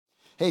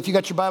Hey, if you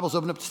got your Bibles,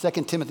 open up to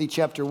 2 Timothy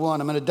chapter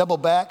 1. I'm going to double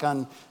back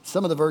on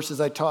some of the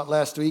verses I taught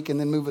last week and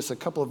then move us a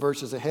couple of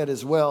verses ahead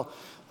as well.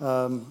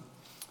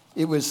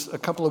 It was a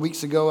couple of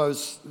weeks ago, I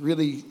was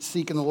really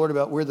seeking the Lord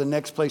about where the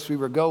next place we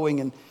were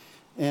going,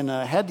 and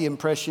I had the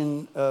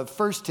impression of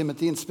 1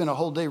 Timothy and spent a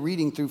whole day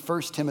reading through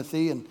 1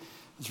 Timothy and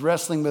was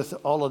wrestling with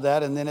all of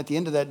that. And then at the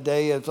end of that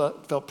day, I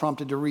felt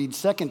prompted to read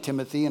 2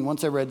 Timothy. And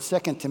once I read 2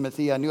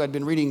 Timothy, I knew I'd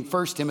been reading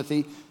 1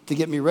 Timothy to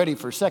get me ready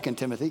for 2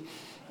 Timothy.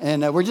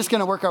 And we're just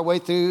going to work our way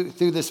through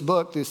this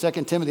book, through 2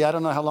 Timothy. I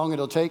don't know how long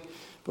it'll take,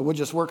 but we'll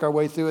just work our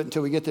way through it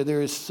until we get there.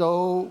 There is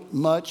so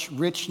much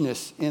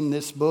richness in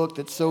this book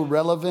that's so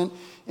relevant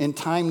and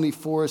timely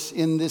for us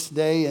in this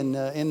day and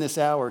in this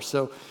hour.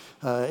 So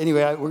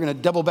anyway, we're going to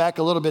double back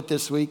a little bit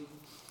this week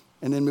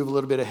and then move a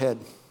little bit ahead.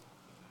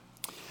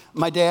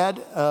 My dad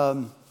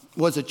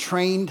was a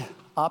trained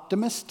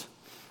optimist.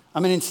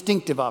 I'm an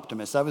instinctive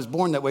optimist. I was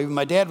born that way.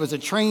 My dad was a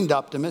trained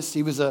optimist.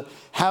 He was a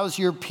how's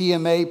your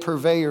PMA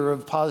purveyor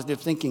of positive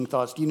thinking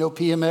thoughts. Do you know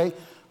PMA?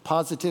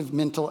 Positive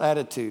mental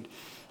attitude.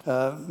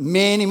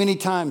 Many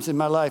times in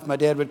my life, my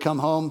dad would come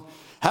home,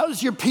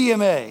 how's your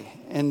PMA?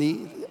 And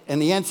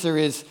the answer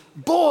is,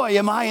 boy,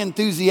 am I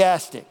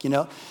enthusiastic, you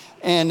know?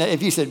 And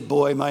if you said,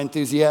 boy, am I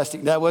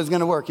enthusiastic, that wasn't going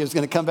to work. It was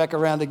going to come back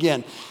around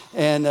again.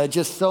 And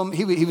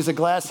he was a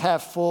glass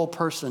half full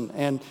person.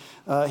 And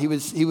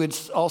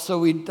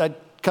I'd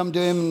come to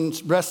him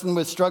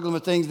and struggling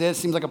with things. That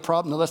seems like a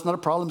problem. No, that's not a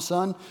problem,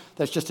 son.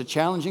 That's just a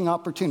challenging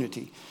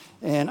opportunity.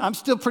 And I'm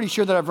still pretty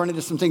sure that I've run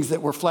into some things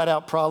that were flat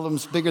out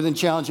problems, bigger than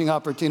challenging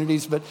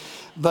opportunities. But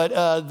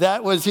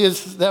that was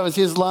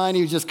his line.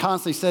 He just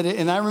constantly said it.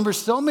 And I remember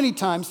so many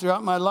times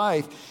throughout my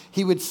life,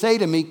 he would say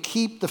to me,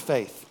 keep the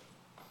faith.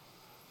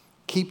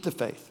 Keep the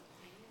faith.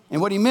 And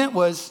what he meant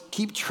was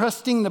keep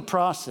trusting the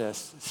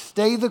process.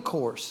 Stay the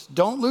course.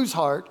 Don't lose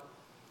heart.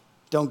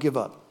 Don't give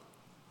up.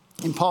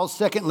 In Paul's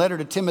second letter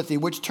to Timothy,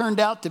 which turned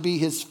out to be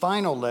his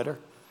final letter,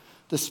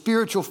 the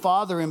spiritual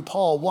father in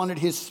Paul wanted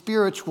his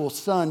spiritual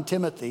son,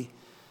 Timothy,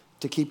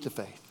 to keep the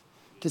faith,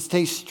 to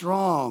stay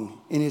strong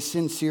in his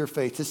sincere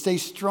faith, to stay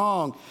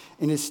strong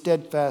in his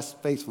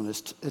steadfast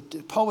faithfulness.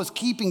 Paul was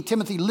keeping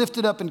Timothy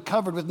lifted up and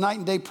covered with night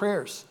and day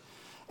prayers.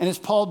 And as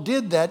Paul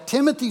did that,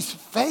 Timothy's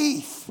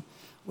faith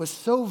was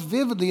so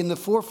vividly in the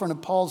forefront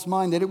of Paul's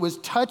mind that it was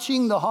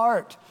touching the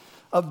heart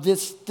of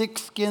this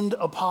thick-skinned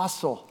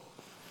apostle.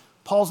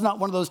 Paul's not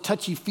one of those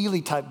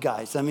touchy-feely type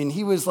guys. I mean,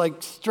 he was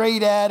like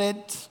straight at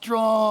it,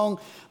 strong.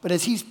 But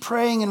as he's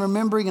praying and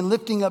remembering and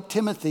lifting up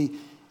Timothy,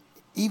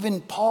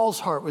 even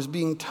Paul's heart was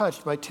being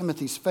touched by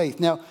Timothy's faith.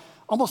 Now,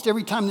 almost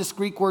every time this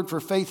Greek word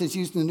for faith is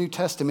used in the New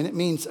Testament, it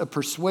means a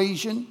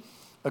persuasion,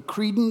 a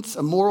credence,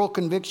 a moral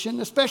conviction,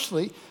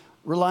 especially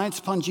reliance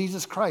upon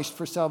Jesus Christ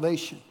for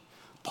salvation.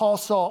 Paul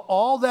saw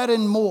all that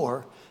and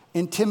more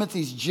in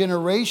Timothy's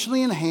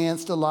generationally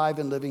enhanced, alive,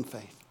 and living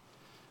faith.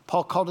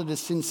 Paul called it a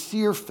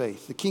sincere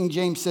faith. The King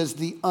James says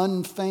the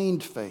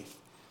unfeigned faith.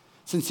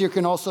 Sincere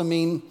can also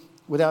mean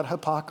without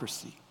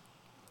hypocrisy.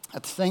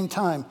 At the same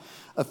time,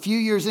 a few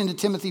years into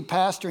Timothy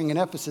pastoring in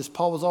Ephesus,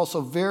 Paul was also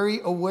very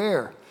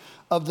aware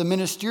of the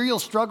ministerial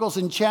struggles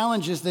and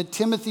challenges that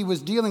Timothy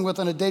was dealing with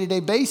on a day-to-day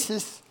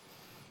basis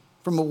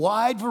from a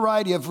wide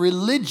variety of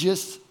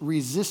religious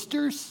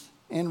resistors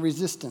and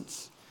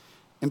resistance.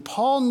 And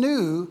Paul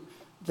knew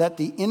that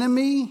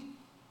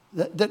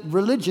that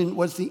religion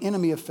was the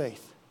enemy of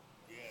faith.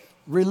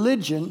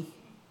 Religion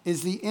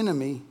is the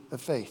enemy of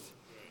faith.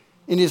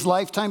 In his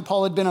lifetime,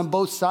 Paul had been on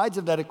both sides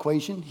of that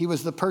equation. He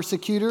was the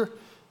persecutor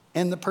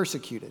and the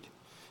persecuted.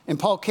 And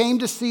Paul came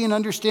to see and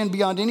understand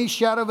beyond any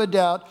shadow of a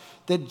doubt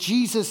that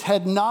Jesus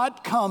had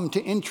not come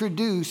to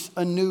introduce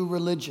a new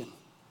religion.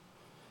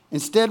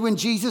 Instead, when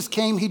Jesus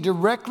came, he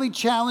directly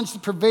challenged the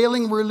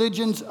prevailing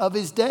religions of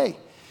his day.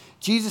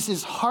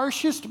 Jesus'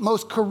 harshest,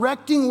 most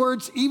correcting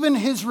words, even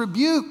his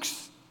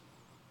rebukes,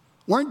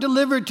 weren't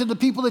delivered to the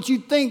people that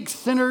you'd think,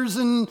 sinners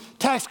and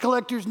tax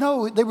collectors.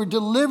 No, they were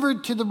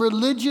delivered to the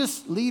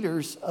religious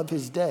leaders of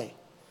his day,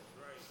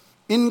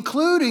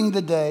 including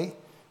the day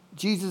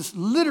Jesus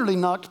literally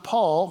knocked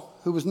Paul,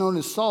 who was known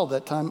as Saul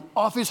that time,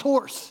 off his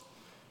horse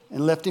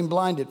and left him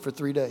blinded for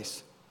 3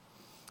 days.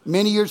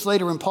 Many years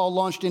later, when Paul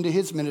launched into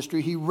his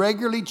ministry, he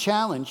regularly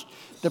challenged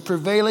the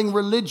prevailing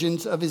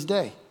religions of his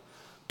day.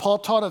 Paul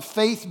taught a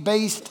faith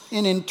based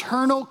in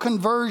internal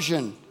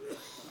conversion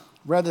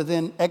rather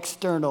than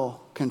external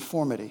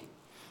conformity.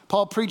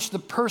 Paul preached the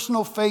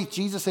personal faith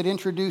Jesus had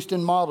introduced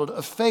and modeled,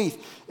 a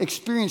faith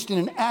experienced in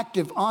an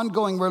active,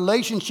 ongoing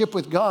relationship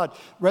with God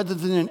rather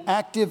than an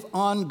active,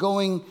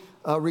 ongoing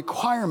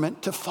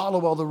requirement to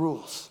follow all the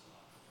rules.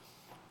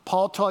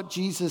 Paul taught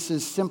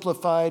Jesus'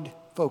 simplified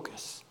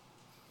focus.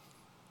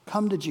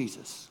 Come to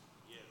Jesus.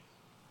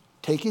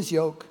 Take his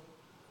yoke,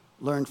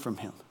 learn from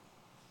him.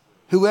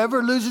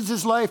 Whoever loses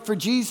his life for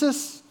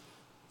Jesus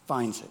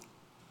finds it.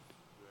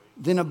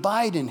 Then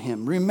abide in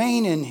him,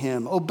 remain in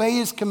him, obey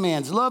his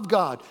commands, love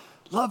God,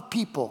 love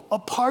people.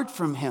 Apart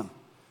from him,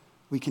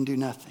 we can do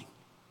nothing.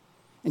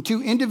 In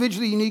two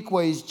individually unique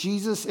ways,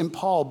 Jesus and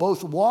Paul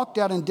both walked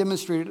out and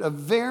demonstrated a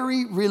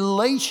very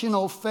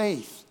relational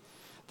faith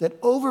that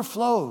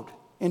overflowed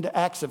into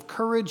acts of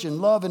courage and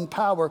love and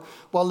power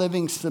while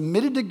living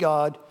submitted to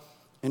God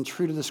and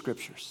true to the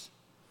Scriptures.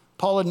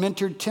 Paul had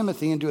mentored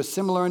Timothy into a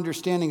similar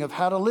understanding of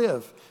how to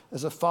live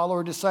as a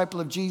follower, disciple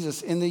of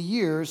Jesus in the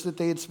years that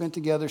they had spent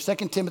together.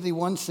 2 Timothy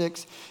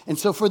 1:6. And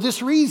so for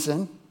this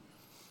reason,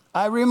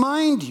 I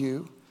remind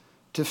you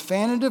to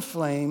fan into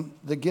flame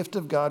the gift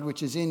of God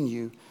which is in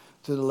you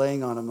through the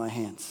laying on of my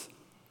hands.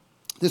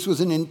 This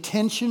was an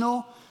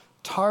intentional,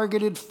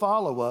 targeted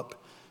follow-up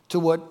to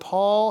what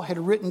Paul had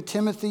written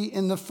Timothy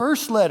in the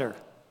first letter,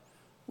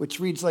 which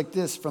reads like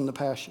this from the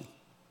Passion.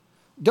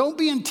 Don't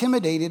be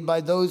intimidated by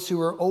those who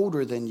are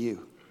older than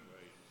you.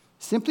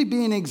 Simply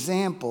be an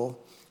example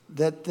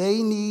that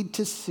they need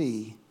to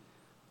see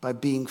by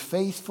being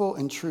faithful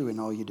and true in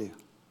all you do.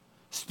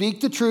 Speak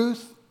the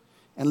truth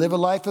and live a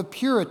life of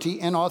purity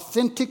and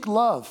authentic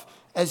love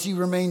as you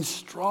remain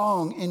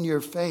strong in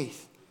your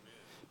faith.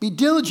 Be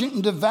diligent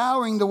in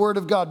devouring the word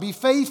of God. Be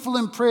faithful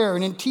in prayer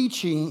and in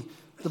teaching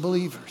the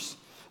believers.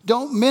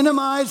 Don't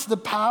minimize the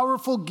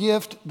powerful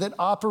gift that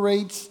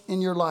operates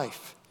in your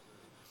life.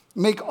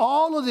 Make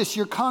all of this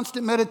your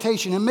constant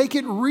meditation and make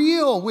it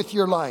real with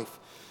your life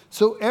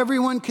so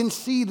everyone can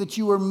see that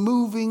you are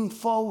moving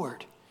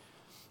forward.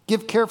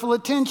 Give careful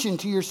attention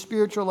to your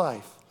spiritual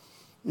life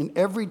and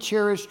every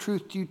cherished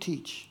truth you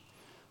teach.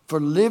 For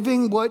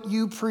living what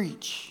you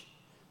preach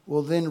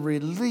will then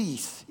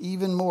release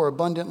even more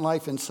abundant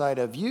life inside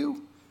of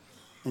you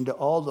and to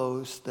all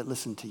those that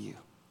listen to you.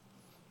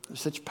 They're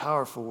such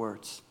powerful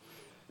words.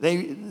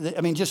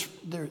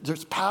 They're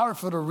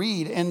powerful to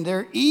read and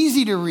they're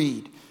easy to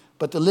read,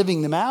 but the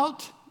living them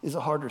out is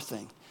a harder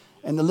thing.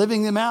 And the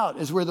living them out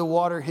is where the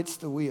water hits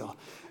the wheel.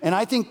 And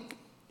I think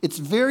it's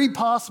very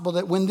possible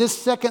that when this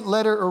second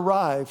letter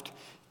arrived,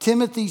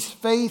 Timothy's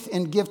faith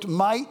and gift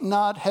might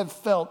not have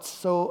felt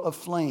so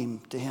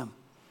aflame to him.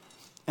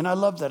 And I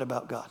love that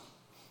about God.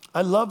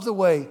 I love the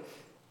way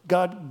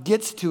God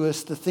gets to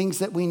us the things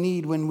that we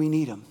need when we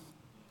need them.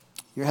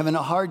 You're having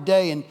a hard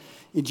day and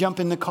you jump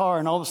in the car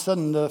and all of a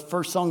sudden the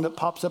first song that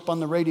pops up on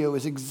the radio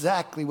is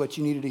exactly what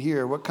you needed to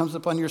hear. What comes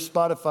up on your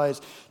Spotify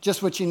is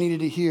just what you needed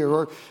to hear.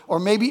 Or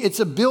maybe it's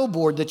a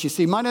billboard that you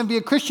see. It might not be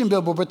a Christian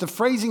billboard, but the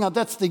phrasing out,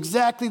 that's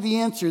exactly the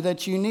answer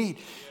that you need.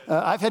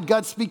 I've had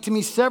God speak to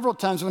me several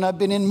times when I've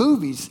been in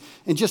movies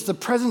and just the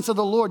presence of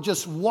the Lord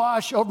just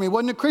wash over me. It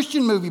wasn't a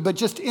Christian movie, but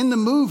just in the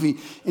movie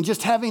and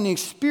just having an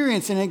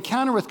experience and an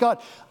encounter with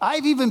God.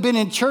 I've even been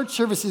in church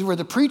services where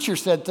the preacher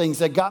said things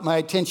that got my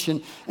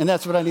attention and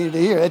that's what I needed to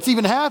hear. It's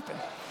even happened.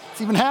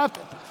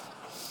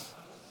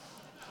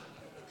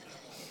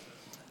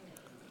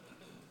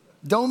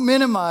 Don't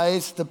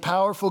minimize the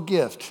powerful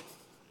gift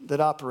that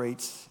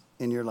operates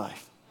in your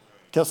life.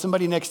 Tell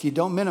somebody next to you,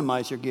 don't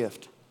minimize your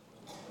gift.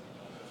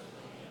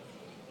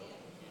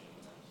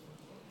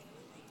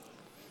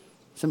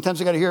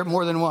 Sometimes I got to hear it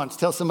more than once.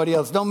 Tell somebody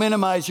else, don't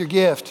minimize your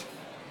gift.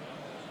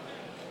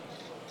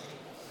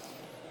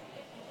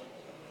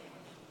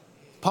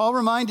 Paul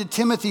reminded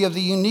Timothy of the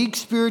unique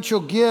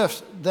spiritual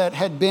gift that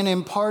had been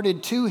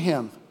imparted to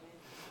him.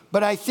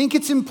 But I think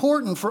it's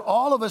important for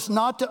all of us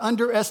not to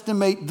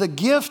underestimate the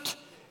gift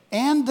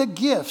and the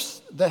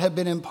gifts that have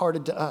been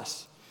imparted to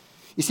us.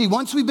 You see,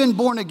 once we've been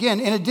born again,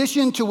 in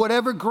addition to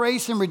whatever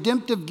grace and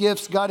redemptive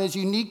gifts God has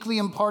uniquely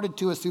imparted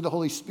to us through the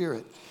Holy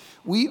Spirit,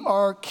 we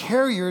are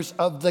carriers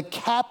of the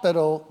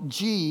capital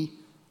G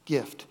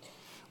gift.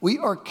 We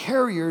are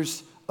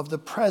carriers of the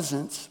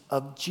presence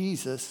of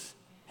Jesus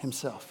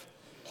himself.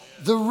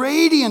 The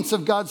radiance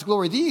of God's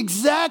glory, the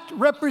exact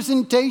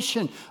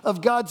representation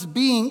of God's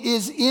being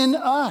is in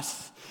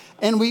us.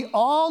 And we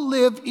all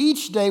live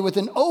each day with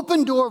an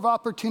open door of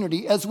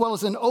opportunity as well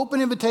as an open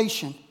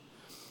invitation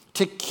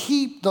to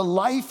keep the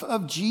life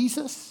of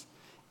Jesus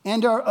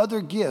and our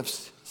other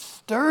gifts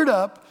stirred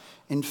up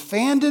and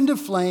fanned into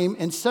flame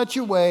in such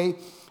a way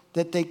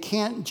that they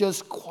can't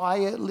just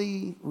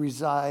quietly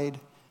reside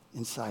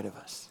inside of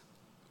us.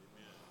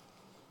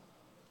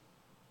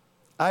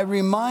 I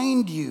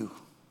remind you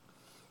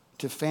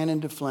to fan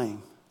into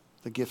flame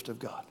the gift of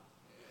God.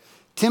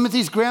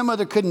 Timothy's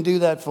grandmother couldn't do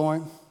that for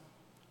him.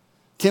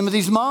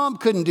 Timothy's mom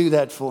couldn't do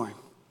that for him.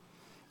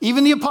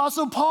 Even the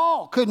Apostle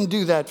Paul couldn't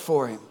do that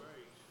for him.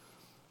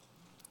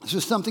 This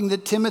was something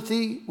that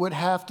Timothy would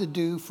have to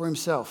do for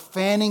himself,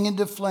 fanning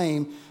into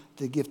flame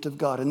the gift of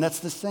God. And that's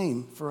the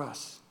same for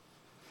us.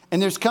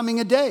 And there's coming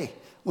a day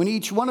when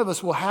each one of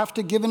us will have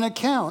to give an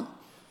account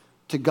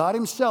to God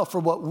himself for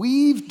what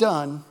we've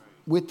done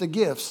with the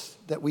gifts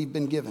that we've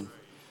been given.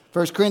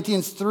 1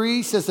 Corinthians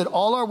 3 says that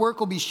all our work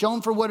will be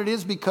shown for what it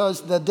is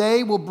because the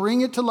day will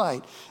bring it to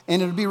light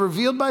and it'll be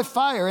revealed by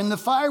fire, and the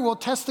fire will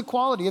test the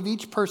quality of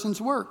each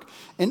person's work.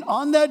 And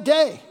on that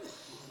day,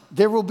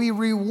 there will be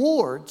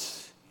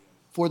rewards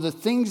for the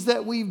things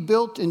that we've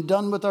built and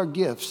done with our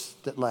gifts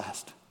that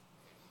last.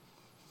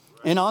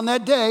 And on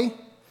that day,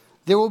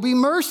 there will be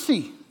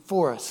mercy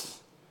for us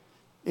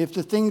if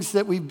the things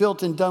that we've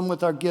built and done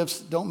with our gifts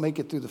don't make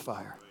it through the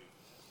fire.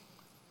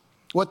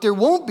 What there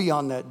won't be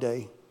on that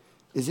day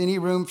is any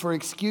room for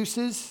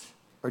excuses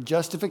or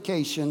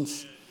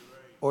justifications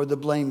or the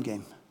blame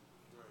game.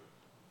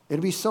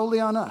 It'll be solely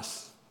on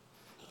us.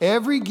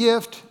 Every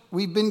gift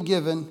we've been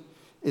given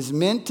is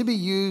meant to be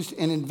used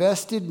and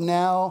invested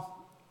now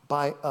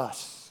by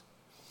us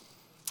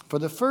for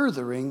the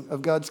furthering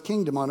of God's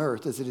kingdom on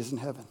earth as it is in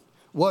heaven.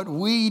 What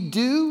we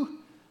do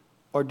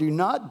or do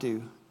not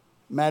do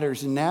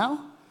matters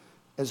now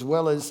as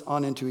well as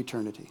on into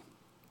eternity.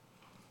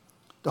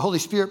 The Holy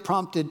Spirit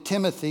prompted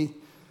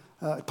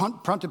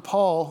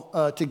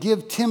Paul to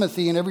give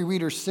Timothy, in every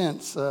reader's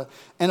sense, an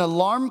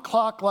alarm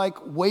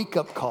clock-like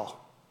wake-up call.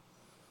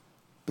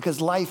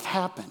 Because life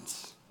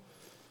happens.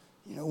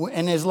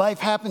 And as life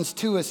happens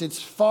to us,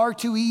 it's far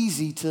too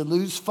easy to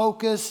lose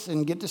focus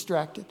and get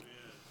distracted.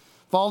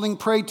 Falling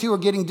prey to or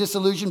getting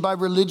disillusioned by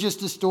religious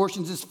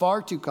distortions is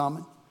far too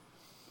common.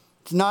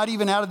 It's not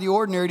even out of the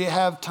ordinary to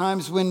have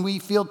times when we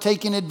feel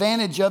taken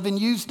advantage of and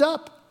used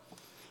up.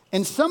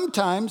 And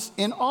sometimes,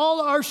 in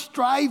all our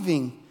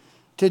striving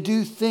to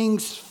do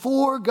things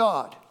for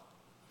God,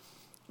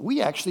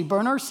 we actually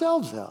burn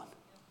ourselves out.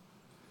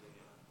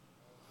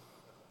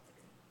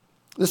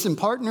 Listen,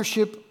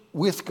 partnership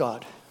with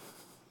God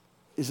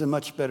is a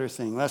much better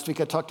thing. Last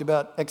week I talked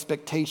about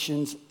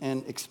expectations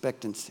and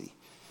expectancy.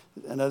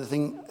 Another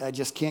thing I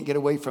just can't get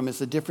away from is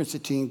the difference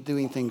between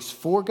doing things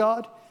for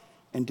God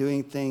and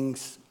doing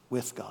things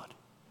with God.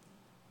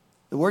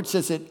 The word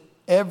says that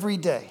every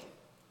day,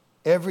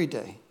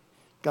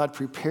 God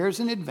prepares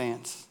in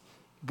advance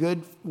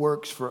good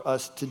works for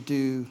us to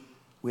do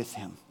with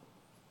him,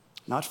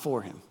 not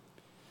for him.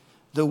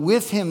 The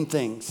with him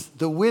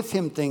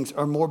things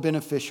are more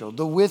beneficial.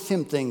 The with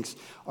him things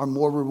are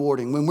more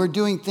rewarding. When we're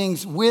doing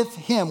things with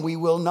him, we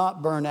will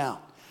not burn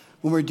out.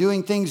 When we're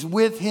doing things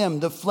with him,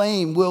 the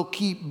flame will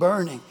keep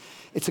burning.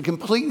 It's a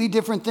completely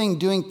different thing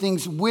doing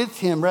things with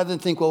him rather than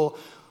think, well,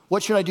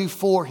 what should I do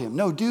for him?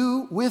 No,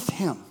 do with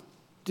him.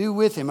 Do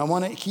with him. I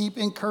want to keep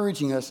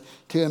encouraging us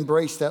to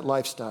embrace that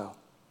lifestyle.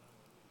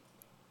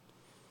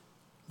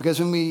 Because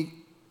when we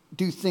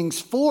do things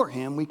for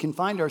him, we can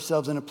find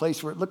ourselves in a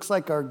place where it looks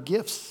like our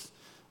gifts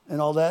and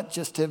all that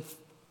just have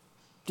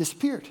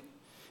disappeared.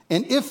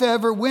 And if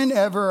ever,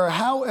 whenever, or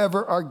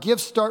however our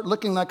gifts start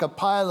looking like a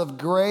pile of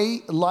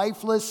gray,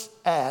 lifeless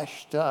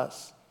ash to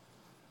us.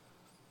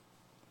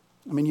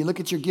 I mean, you look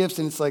at your gifts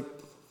and it's like,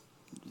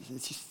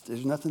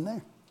 there's nothing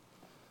there.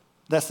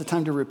 That's the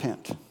time to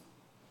repent.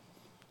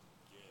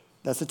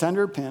 That's the time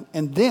to repent.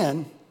 And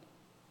then,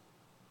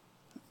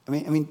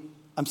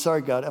 I'm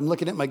sorry, God, I'm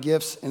looking at my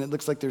gifts and it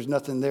looks like there's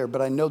nothing there,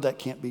 but I know that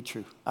can't be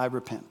true. I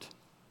repent.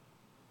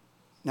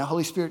 Now,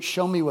 Holy Spirit,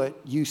 show me what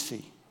you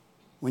see.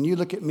 When you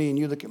look at me and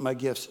you look at my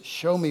gifts,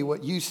 show me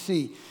what you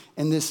see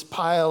in this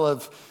pile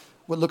of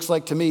what looks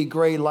like to me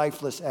gray,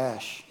 lifeless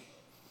ash.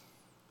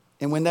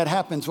 And when that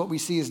happens, what we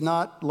see is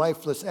not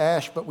lifeless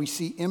ash, but we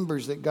see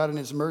embers that God in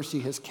his mercy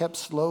has kept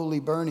slowly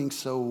burning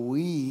so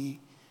we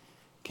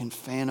can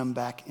fan them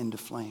back into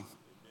flame.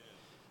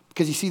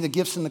 Because you see, the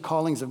gifts and the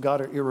callings of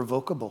God are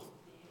irrevocable.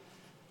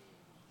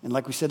 And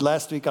like we said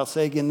last week, I'll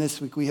say again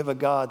this week, we have a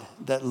God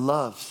that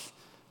loves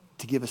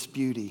to give us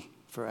beauty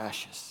for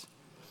ashes.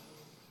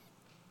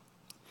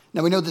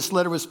 Now, we know this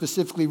letter was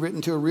specifically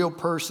written to a real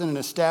person, an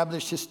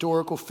established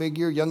historical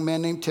figure, a young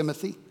man named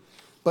Timothy.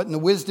 But in the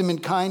wisdom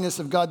and kindness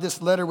of God,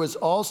 this letter was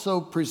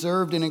also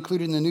preserved and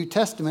included in the New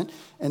Testament,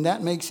 and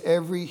that makes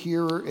every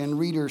hearer and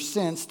reader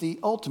sense the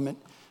ultimate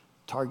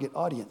target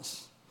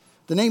audience.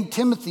 The name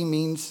Timothy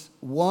means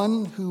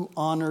one who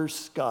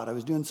honors God. I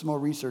was doing some more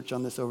research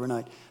on this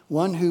overnight.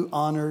 One who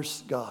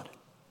honors God.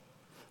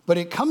 But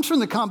it comes from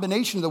the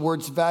combination of the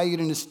words valued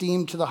and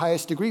esteemed to the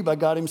highest degree by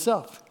God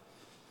himself.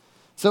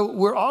 So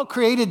we're all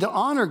created to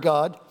honor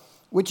God,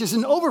 which is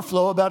an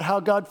overflow about how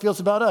God feels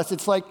about us.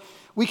 It's like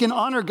we can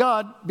honor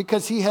God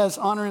because he has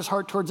honor in his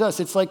heart towards us.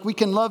 It's like we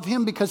can love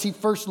him because he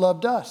first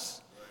loved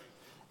us.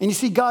 And you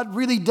see, God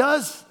really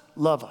does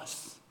love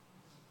us.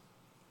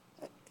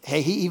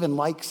 Hey, he even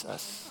likes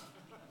us.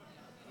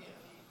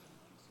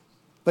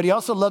 But he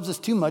also loves us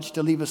too much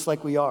to leave us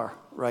like we are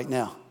right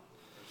now.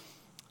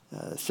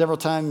 Several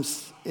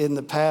times in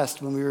the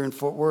past when we were in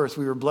Fort Worth,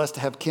 we were blessed to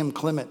have Kim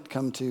Clement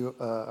come to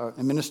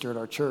and minister at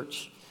our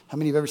church. How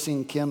many have ever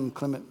seen Kim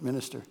Clement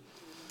minister?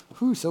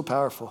 Whew, so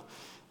powerful.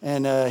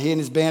 And he and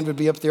his band would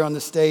be up there on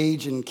the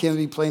stage, and Kim would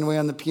be playing away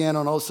on the piano,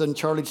 and all of a sudden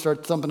Charlie would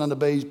start thumping on the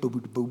bass, boom,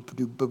 boom, boom,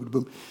 boom, boom,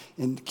 boom,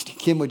 and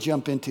Kim would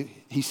jump into,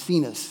 he's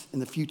seen us in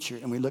the future,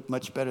 and we look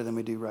much better than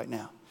we do right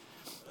now.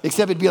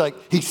 Except it'd be like,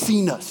 he's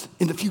seen us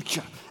in the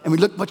future, and we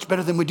look much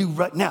better than we do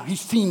right now.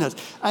 He's seen us.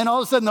 And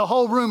all of a sudden, the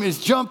whole room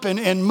is jumping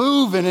and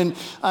moving, and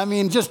I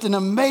mean, just an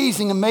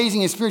amazing,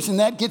 amazing experience,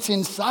 and that gets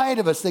inside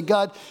of us, that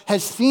God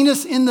has seen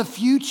us in the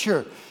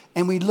future,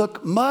 and we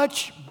look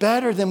much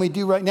better than we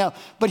do right now.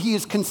 But he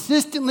is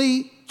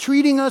consistently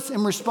treating us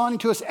and responding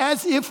to us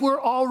as if we're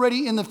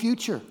already in the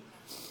future.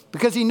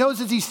 Because he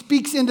knows as he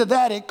speaks into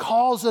that, it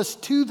calls us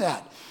to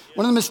that.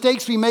 One of the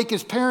mistakes we make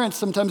as parents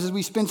sometimes is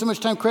we spend so much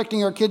time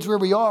correcting our kids where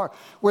they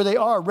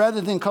are,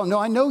 rather than call, no,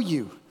 I know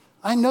you.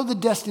 I know the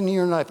destiny in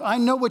your life. I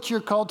know what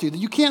you're called to.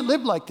 You can't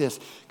live like this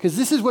because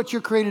this is what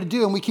you're created to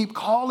do. And we keep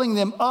calling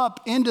them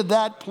up into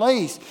that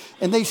place,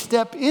 and they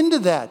step into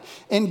that.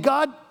 And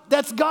God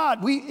That's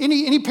God.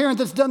 Any parent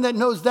that's done that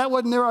knows that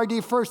wasn't their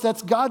idea first.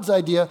 That's God's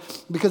idea,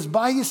 because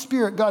by his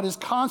Spirit, God is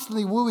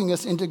constantly wooing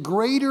us into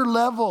greater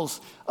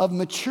levels of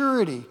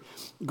maturity,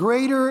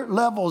 greater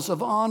levels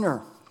of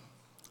honor,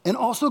 and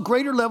also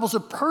greater levels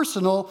of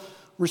personal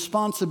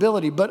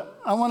responsibility. But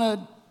I want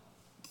to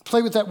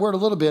play with that word a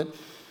little bit.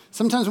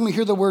 Sometimes when we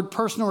hear the word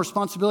personal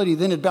responsibility,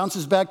 then it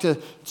bounces back to,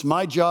 it's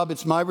my job,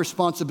 it's my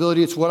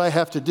responsibility, it's what I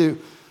have to do.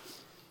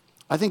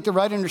 I think the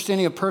right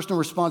understanding of personal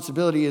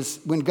responsibility is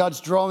when God's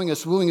drawing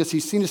us, wooing us,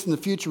 he's seen us in the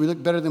future, we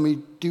look better than we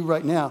do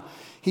right now.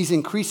 He's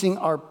increasing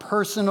our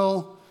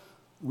personal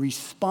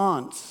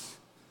response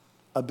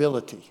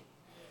ability.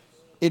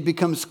 It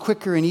becomes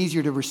quicker and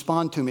easier to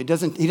respond to him. He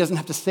doesn't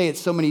have to say it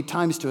so many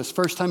times to us.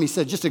 First time he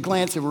said, just a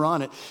glance and we're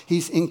on it.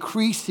 He's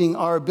increasing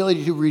our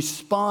ability to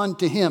respond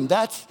to him.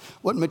 That's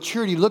what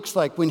maturity looks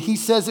like. When he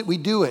says it, we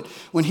do it.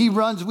 When he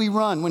runs, we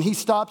run. When he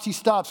stops, he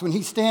stops. When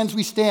he stands,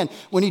 we stand.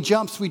 When he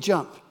jumps, we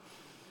jump.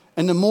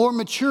 And the more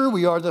mature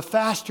we are, the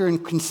faster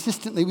and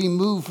consistently we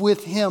move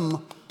with him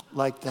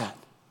like that.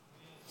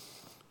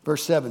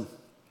 Verse 7.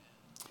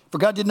 For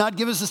God did not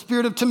give us a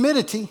spirit of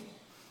timidity,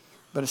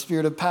 but a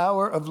spirit of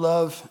power, of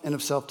love, and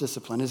of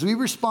self-discipline. As we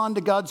respond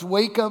to God's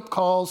wake-up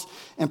calls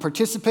and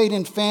participate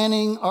in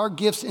fanning our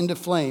gifts into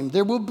flame,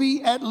 there will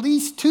be at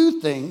least two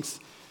things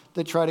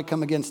that try to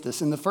come against us.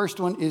 And the first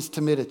one is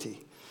timidity.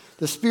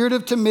 The spirit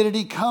of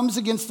timidity comes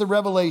against the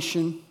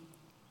revelation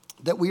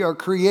that we are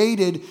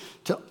created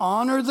to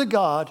honor the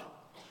God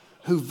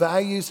who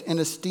values and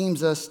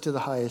esteems us to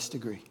the highest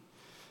degree.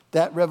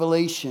 That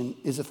revelation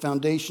is a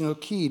foundational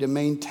key to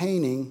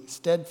maintaining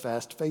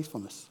steadfast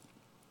faithfulness.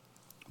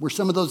 We're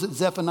some of those that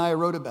Zephaniah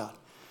wrote about.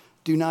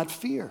 Do not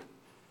fear.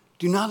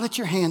 Do not let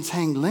your hands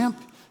hang limp.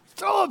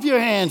 Throw up your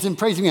hands and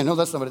praise me. No,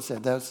 that's not what it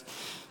said. That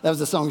was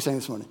the song we sang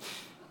this morning.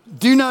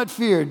 Do not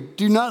fear.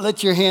 Do not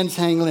let your hands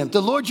hang limp.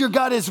 The Lord your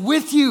God is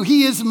with you.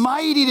 He is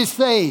mighty to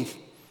save.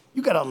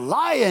 You got a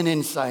lion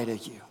inside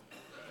of you.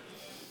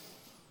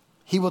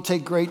 He will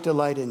take great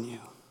delight in you.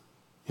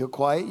 He'll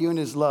quiet you in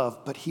his love,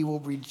 but he will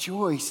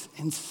rejoice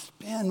and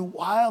spin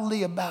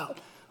wildly about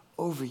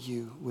over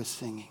you with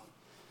singing.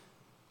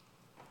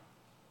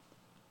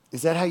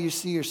 Is that how you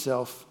see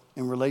yourself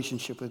in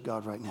relationship with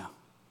God right now?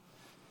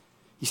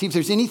 You see, if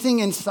there's anything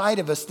inside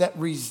of us that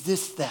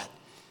resists that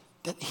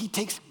he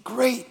takes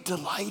great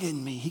delight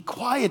in me. He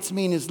quiets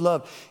me in his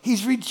love.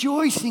 He's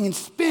rejoicing and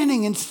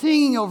spinning and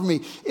singing over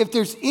me. If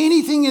there's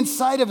anything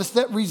inside of us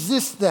that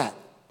resists that,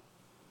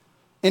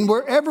 and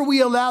wherever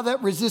we allow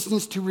that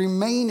resistance to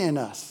remain in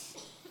us,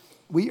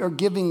 we are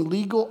giving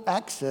legal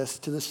access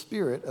to the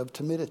spirit of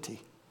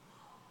timidity.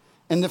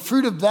 And the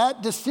fruit of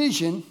that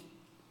decision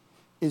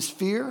is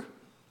fear,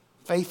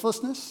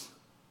 faithlessness,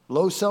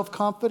 low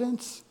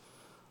self-confidence,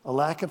 a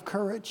lack of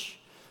courage.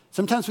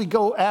 Sometimes we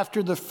go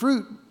after the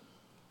fruit,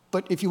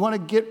 but if you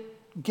want to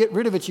get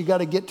rid of it, you got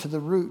to get to the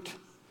root.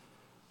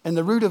 And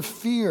the root of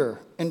fear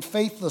and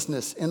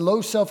faithlessness and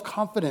low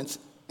self-confidence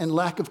and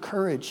lack of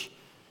courage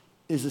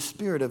is the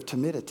spirit of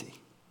timidity.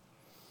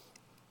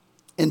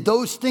 And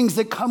those things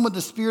that come with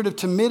the spirit of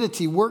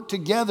timidity work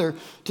together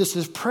to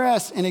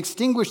suppress and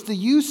extinguish the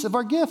use of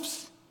our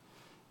gifts.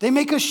 They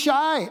make us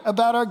shy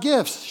about our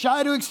gifts,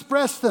 shy to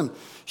express them,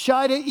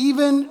 shy to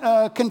even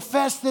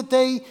confess that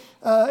they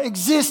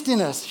exist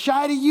in us,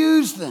 shy to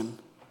use them.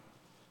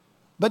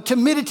 But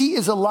timidity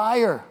is a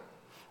liar,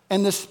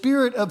 and the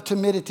spirit of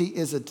timidity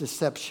is a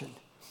deception.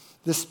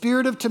 The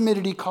spirit of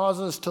timidity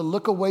causes us to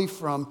look away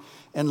from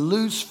and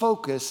lose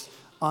focus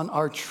on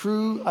our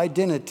true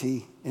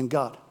identity in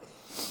God.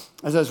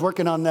 As I was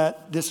working on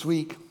that this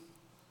week,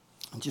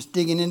 just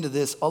digging into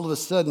this, all of a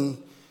sudden,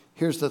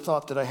 here's the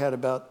thought that I had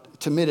about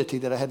timidity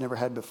that I had never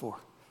had before.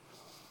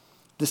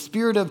 The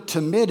spirit of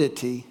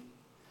timidity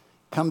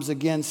comes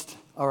against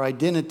our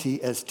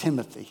identity as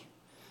Timothy.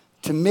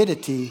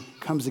 Timidity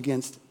comes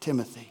against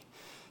Timothy.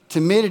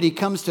 Timidity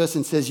comes to us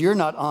and says, you're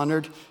not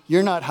honored,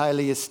 you're not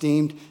highly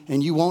esteemed,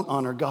 and you won't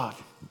honor God.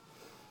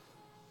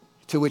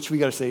 To which we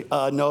got to say,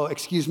 no,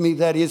 excuse me,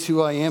 that is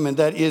who I am, and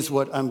that is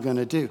what I'm going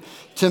to do.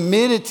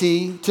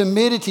 Timidity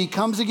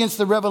comes against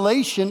the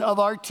revelation of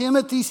our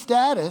Timothy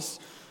status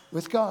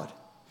with God.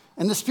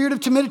 And the spirit of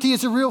timidity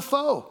is a real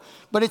foe,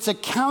 but it's a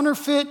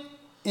counterfeit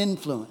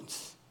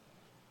influence.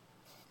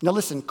 Now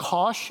listen,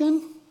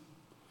 caution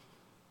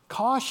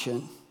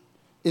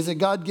is a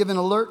God-given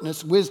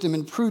alertness, wisdom,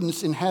 and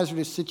prudence in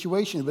hazardous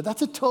situations, but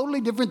that's a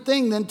totally different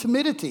thing than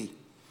timidity.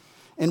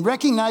 And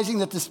recognizing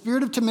that the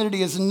spirit of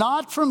timidity is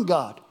not from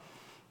God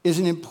is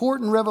an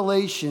important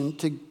revelation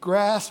to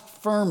grasp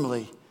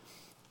firmly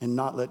and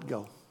not let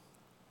go.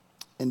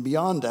 And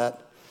beyond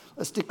that,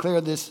 let's declare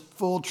this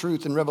full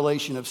truth and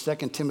revelation of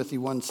 2 Timothy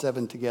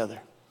 1:7 together.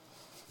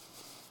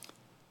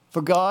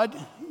 For God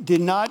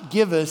did not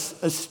give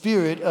us a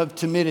spirit of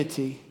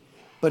timidity,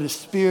 but a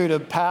spirit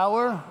of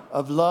power,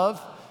 of love,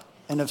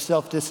 and of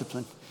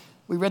self-discipline.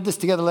 We read this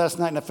together last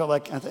night, and I felt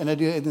like, and I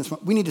do it this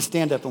morning, we need to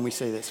stand up when we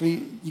say this.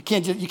 You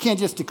can't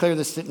just declare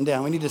this sitting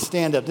down. We need to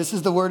stand up. This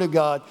is the word of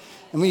God,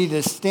 and we need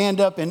to stand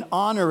up and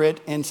honor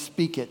it and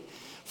speak it.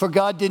 For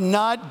God did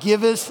not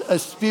give us a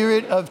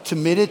spirit of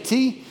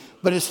timidity,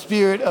 but a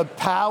spirit of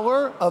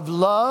power, of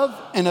love,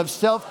 and of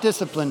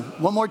self-discipline.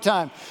 One more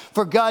time.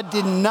 For God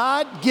did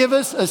not give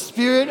us a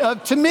spirit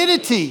of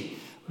timidity,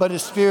 but a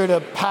spirit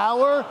of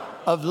power,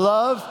 of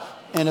love,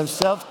 and of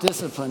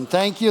self-discipline.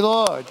 Thank you,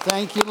 Lord.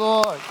 Thank you,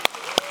 Lord.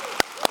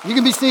 You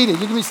can be seated.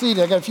 You can be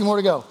seated. I got a few more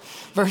to go.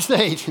 Verse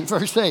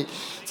 8.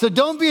 So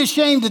don't be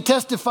ashamed to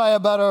testify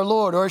about our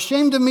Lord, or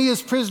ashamed of me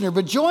as prisoner,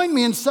 but join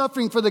me in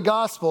suffering for the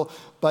gospel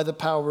by the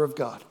power of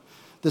God.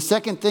 The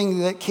second thing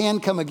that can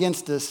come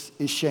against us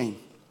is shame.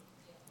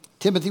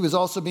 Timothy was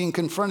also being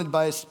confronted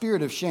by a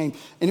spirit of shame,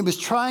 and it was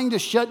trying to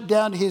shut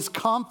down his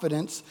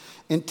confidence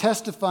in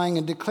testifying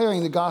and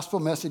declaring the gospel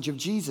message of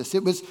Jesus.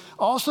 It was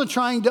also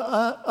trying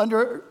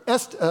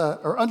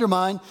to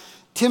undermine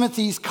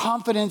Timothy's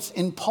confidence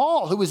in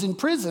Paul, who was in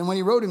prison when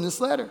he wrote him this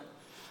letter.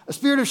 A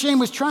spirit of shame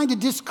was trying to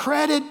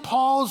discredit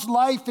Paul's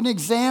life and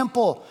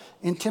example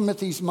in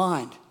Timothy's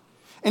mind.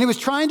 And he was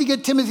trying to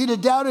get Timothy to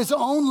doubt his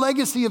own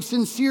legacy of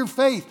sincere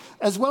faith,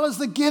 as well as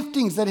the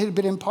giftings that had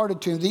been imparted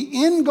to him.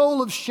 The end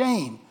goal of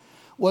shame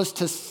was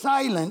to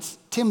silence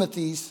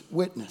Timothy's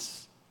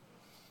witness.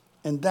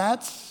 And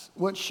that's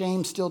what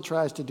shame still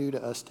tries to do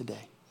to us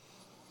today.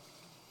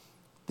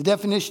 The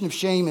definition of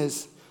shame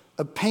is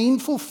a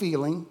painful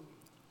feeling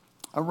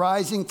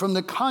arising from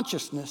the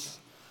consciousness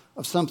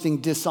of something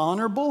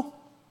dishonorable,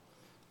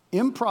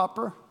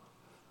 improper,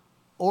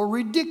 or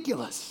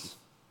ridiculous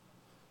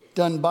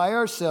done by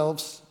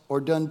ourselves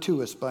or done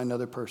to us by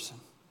another person.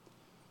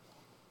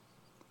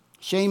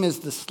 Shame is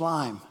the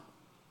slime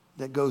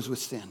that goes with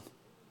sin.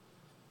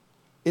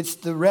 It's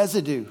the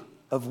residue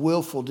of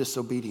willful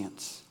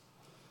disobedience.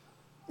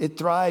 It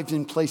thrives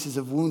in places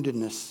of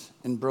woundedness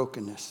and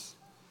brokenness.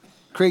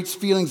 Creates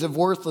feelings of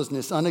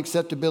worthlessness,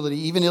 unacceptability,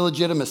 even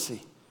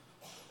illegitimacy.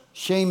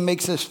 Shame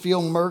makes us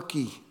feel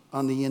murky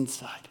on the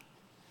inside.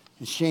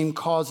 And shame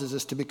causes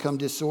us to become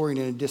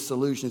disoriented and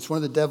disillusioned. It's one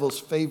of the devil's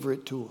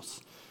favorite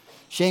tools.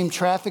 Shame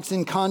traffics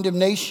in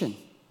condemnation.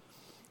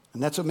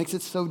 And that's what makes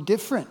it so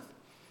different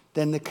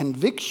than the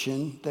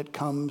conviction that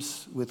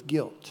comes with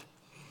guilt.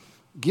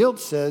 Guilt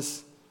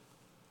says,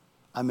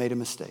 I made a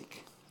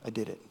mistake. I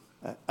did it.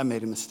 I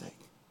made a mistake.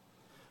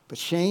 But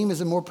shame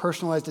is a more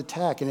personalized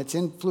attack, and its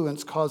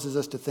influence causes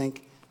us to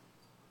think,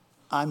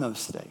 I'm a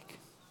mistake.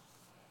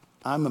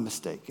 I'm a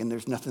mistake, and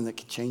there's nothing that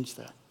can change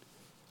that.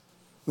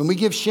 When we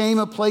give shame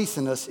a place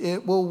in us,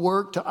 it will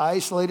work to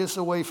isolate us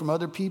away from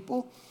other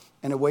people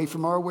and away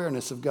from our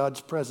awareness of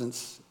God's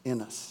presence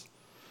in us.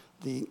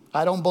 The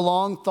I don't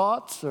belong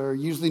thoughts are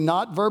usually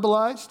not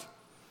verbalized,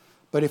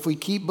 but if we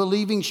keep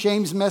believing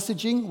shame's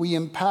messaging, we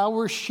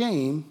empower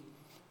shame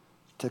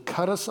to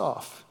cut us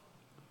off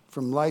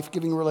from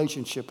life-giving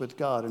relationship with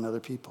God and other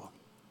people.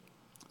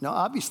 Now,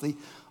 obviously,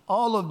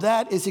 all of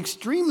that is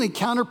extremely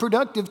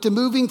counterproductive to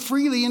moving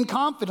freely and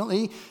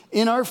confidently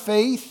in our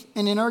faith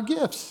and in our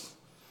gifts.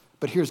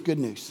 But here's good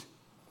news.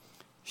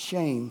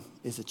 Shame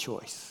is a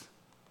choice.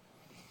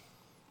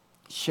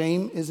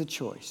 Shame is a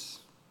choice.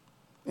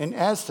 And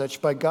as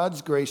such, by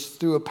God's grace,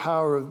 through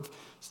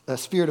a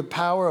spirit of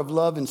power, of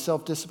love, and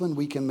self-discipline,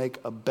 we can make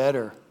a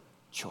better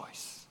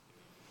choice.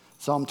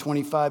 Psalm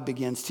 25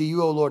 begins, To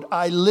you, O Lord,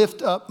 I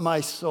lift up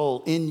my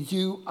soul. In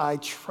you I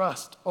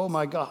trust. Oh,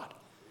 my God.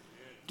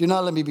 Do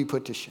not let me be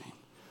put to shame,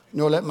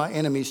 nor let my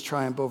enemies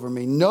triumph over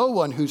me. No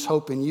one whose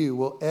hope in you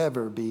will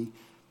ever be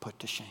put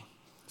to shame.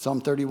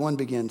 Psalm 31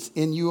 begins,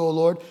 In you, O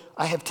Lord,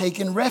 I have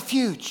taken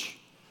refuge.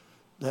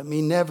 Let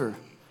me never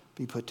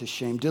be put to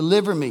shame.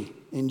 Deliver me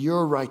in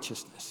your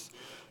righteousness.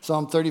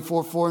 Psalm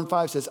 34, 4 and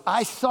 5 says,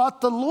 I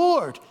sought the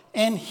Lord,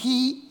 and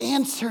he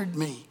answered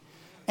me,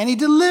 and he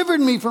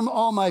delivered me from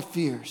all my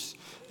fears.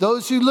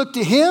 Those who look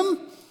to him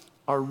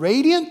are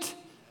radiant,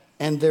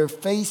 and their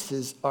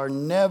faces are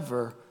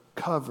never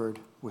covered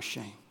with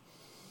shame.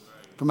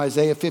 From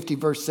Isaiah 50,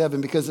 verse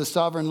 7, because the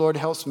sovereign Lord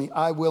helps me,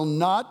 I will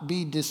not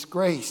be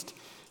disgraced.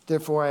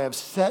 Therefore, I have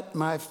set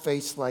my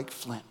face like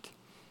flint,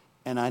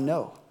 and I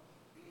know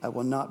I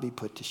will not be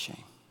put to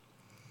shame.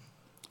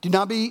 Do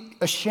not be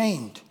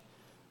ashamed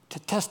to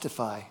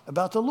testify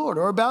about the Lord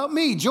or about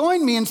me.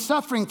 Join me in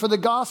suffering for the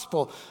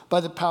gospel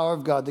by the power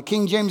of God. The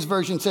King James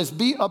Version says,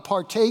 be a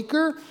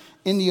partaker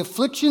in the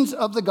afflictions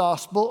of the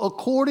gospel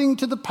according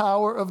to the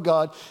power of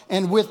God.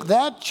 And with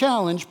that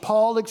challenge,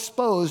 Paul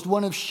exposed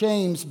one of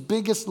shame's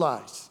biggest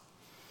lies.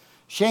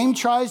 Shame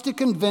tries to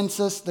convince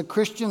us the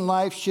Christian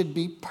life should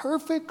be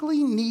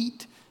perfectly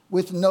neat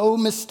with no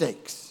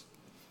mistakes.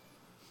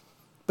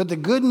 But the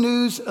good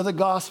news of the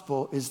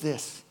gospel is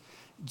this.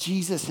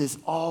 Jesus has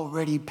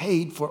already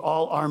paid for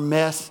all our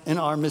mess and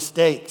our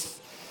mistakes.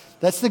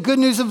 That's the good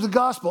news of the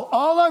gospel.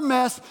 All our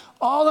mess,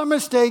 all our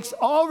mistakes,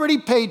 already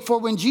paid for.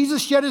 When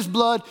Jesus shed his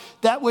blood,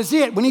 that was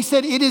it. When he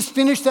said it is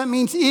finished, that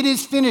means it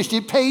is finished.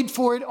 It paid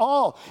for it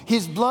all.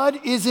 His blood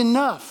is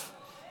enough.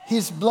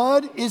 His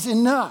blood is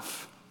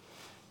enough.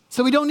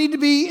 So we don't need to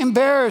be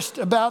embarrassed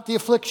about the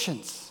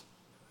afflictions.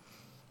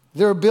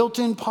 They're a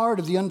built-in part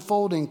of the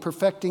unfolding,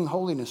 perfecting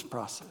holiness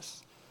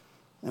process.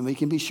 And we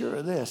can be sure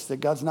of this, that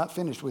God's not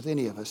finished with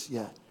any of us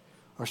yet.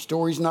 Our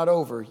story's not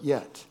over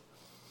yet.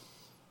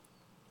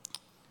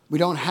 We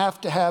don't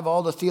have to have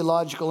all the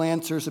theological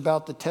answers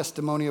about the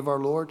testimony of our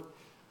Lord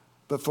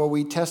before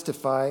we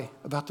testify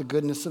about the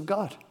goodness of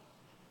God.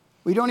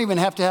 We don't even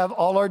have to have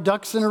all our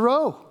ducks in a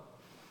row.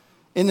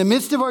 In the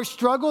midst of our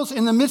struggles,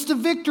 in the midst of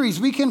victories,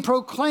 we can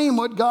proclaim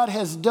what God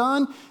has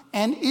done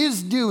and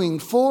is doing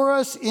for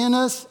us, in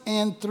us,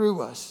 and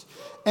through us.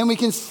 And we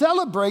can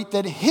celebrate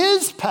that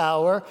His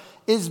power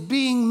is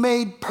being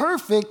made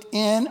perfect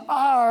in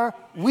our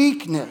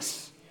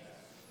weakness.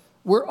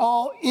 We're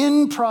all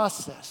in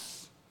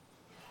process.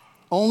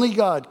 Only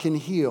God can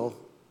heal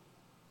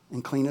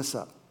and clean us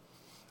up.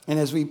 And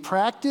as we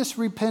practice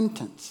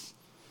repentance,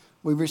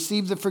 we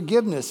receive the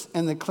forgiveness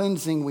and the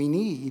cleansing we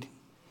need,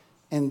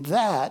 and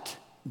that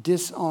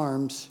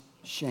disarms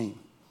shame.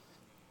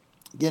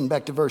 Again,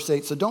 back to verse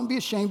 8. So don't be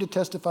ashamed to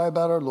testify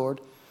about our Lord,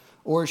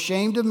 or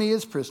ashamed of me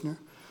as prisoner,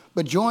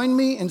 but join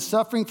me in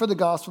suffering for the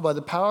gospel by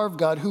the power of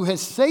God, who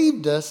has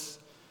saved us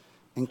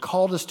and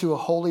called us to a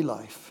holy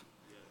life,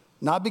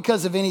 not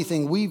because of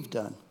anything we've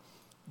done,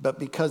 but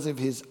because of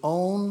His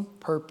own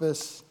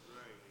purpose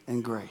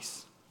and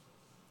grace.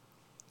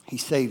 He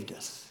saved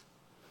us.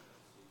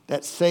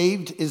 That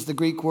saved is the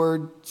Greek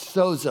word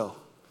sozo.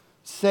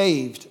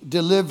 Saved,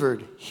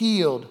 delivered,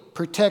 healed,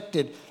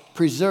 protected,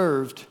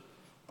 preserved,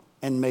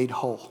 and made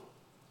whole.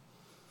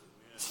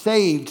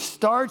 Saved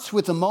starts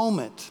with a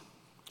moment.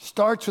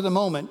 Starts with a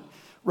moment.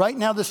 Right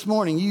now this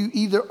morning, you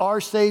either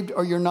are saved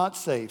or you're not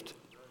saved.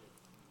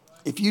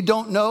 If you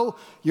don't know,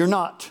 you're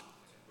not.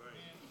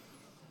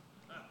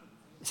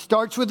 It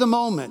starts with a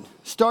moment.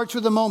 Starts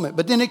with a moment.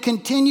 But then it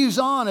continues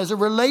on as a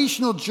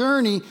relational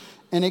journey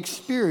and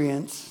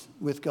experience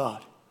with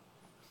God.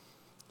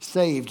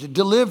 Saved,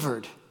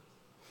 delivered.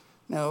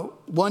 Now,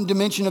 one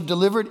dimension of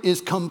delivered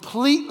is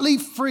completely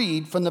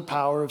freed from the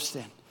power of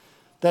sin.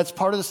 That's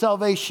part of the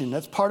salvation.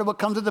 That's part of what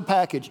comes with the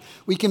package.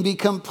 We can be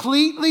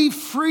completely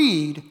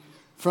freed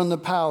from the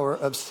power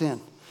of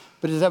sin.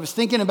 But as I was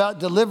thinking about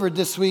delivered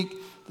this week,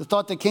 the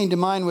thought that came to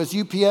mind was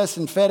UPS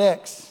and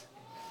FedEx.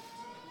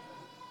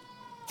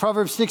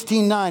 Proverbs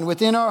 16:9,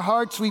 within our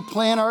hearts we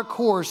plan our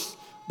course,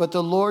 but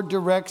the Lord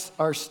directs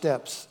our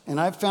steps. And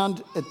I've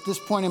found at this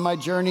point in my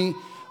journey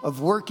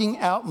of working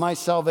out my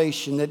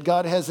salvation that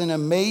God has an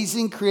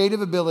amazing creative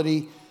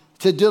ability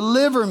to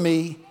deliver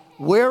me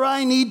where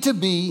I need to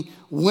be,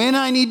 when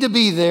I need to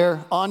be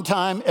there, on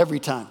time, every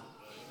time.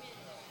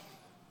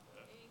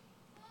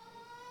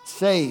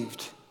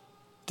 Saved,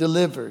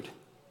 delivered,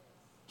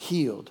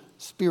 healed,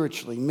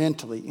 spiritually,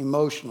 mentally,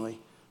 emotionally,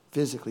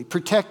 physically,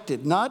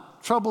 protected,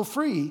 not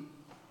trouble-free,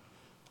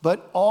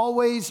 but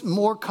always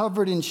more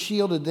covered and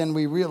shielded than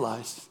we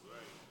realize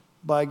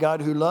by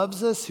God who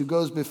loves us, who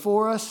goes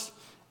before us,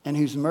 and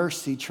whose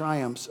mercy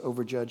triumphs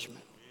over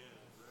judgment.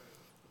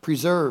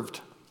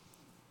 Preserved.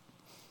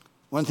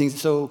 One thing that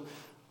so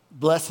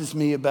blesses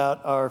me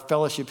about our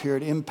fellowship here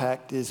at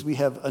Impact is we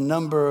have a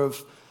number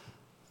of,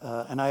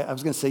 and I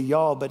was going to say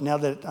y'all, but now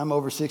that I'm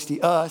over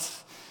 60,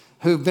 us,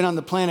 who've been on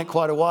the planet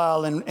quite a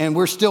while, and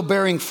we're still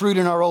bearing fruit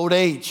in our old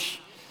age.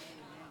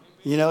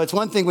 You know, it's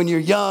one thing when you're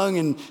young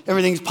and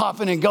everything's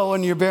popping and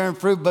going, you're bearing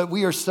fruit, but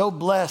we are so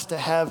blessed to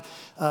have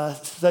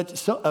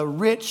such a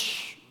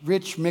rich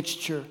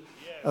mixture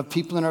of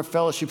people in our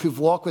fellowship who've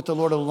walked with the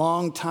Lord a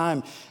long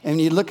time. And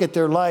you look at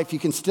their life, you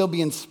can still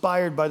be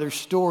inspired by their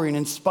story and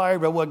inspired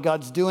by what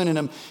God's doing in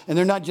them. And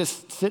they're not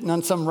just sitting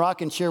on some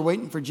rocking chair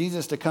waiting for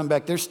Jesus to come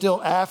back. They're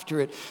still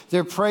after it.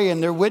 They're praying,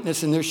 they're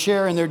witnessing, they're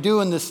sharing, they're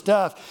doing the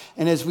stuff.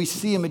 And as we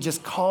see them, it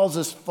just calls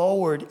us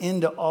forward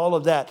into all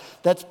of that.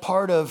 That's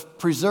part of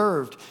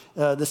preserved.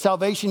 The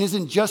salvation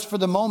isn't just for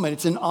the moment.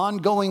 It's an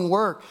ongoing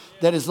work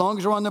that as long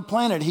as we're on the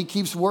planet, He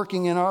keeps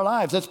working in our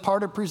lives. That's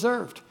part of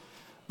preserved.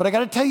 But I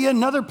got to tell you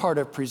another part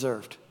of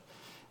preserved.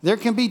 There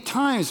can be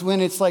times when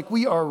it's like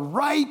we are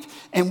ripe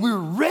and we're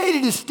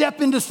ready to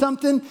step into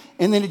something,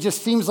 and then it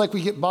just seems like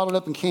we get bottled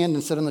up and canned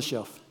and set on the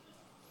shelf.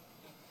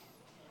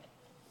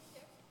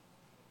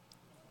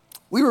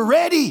 We were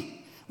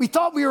ready. We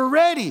thought we were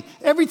ready.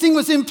 Everything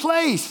was in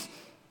place.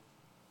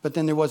 But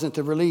then there wasn't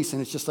the release,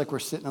 and it's just like we're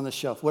sitting on the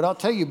shelf. What I'll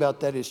tell you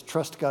about that is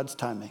trust God's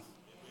timing.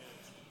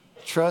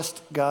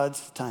 Trust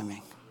God's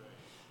timing.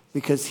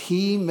 Because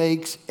He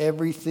makes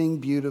everything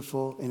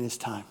beautiful in His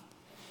time.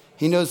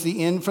 He knows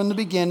the end from the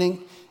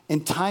beginning,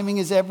 and timing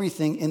is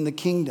everything in the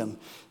kingdom.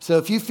 So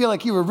if you feel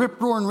like you were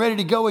rip-roaring ready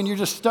to go and you're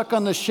just stuck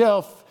on the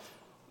shelf,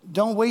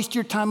 don't waste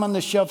your time on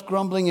the shelf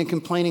grumbling and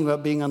complaining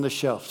about being on the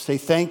shelf. Say,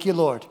 thank you,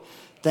 Lord.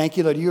 Thank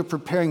you, Lord. You're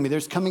preparing me.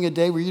 There's coming a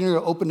day where you're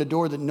going to open a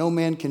door that no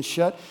man can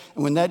shut.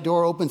 And when that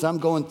door opens, I'm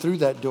going through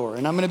that door.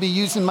 And I'm going to be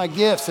using my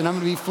gifts, and I'm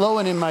going to be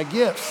flowing in my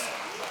gifts.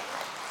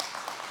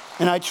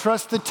 And I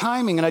trust the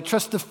timing and I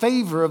trust the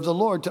favor of the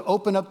Lord to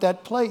open up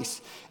that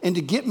place and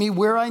to get me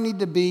where I need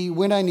to be,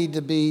 when I need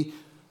to be,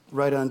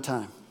 right on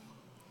time.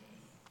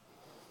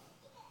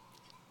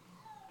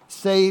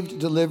 Saved,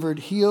 delivered,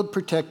 healed,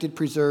 protected,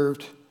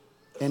 preserved,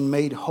 and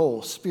made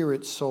whole,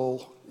 spirit,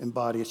 soul, and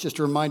body. It's just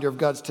a reminder of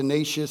God's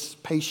tenacious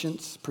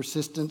patience,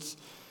 persistence,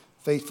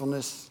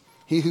 faithfulness.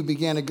 He who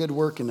began a good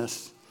work in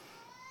us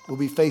will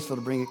be faithful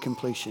to bring it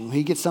completion. When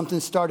he gets something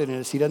started in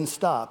us, he doesn't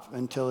stop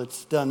until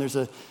it's done. There's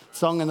a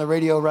song on the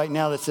radio right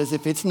now that says,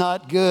 if it's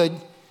not good,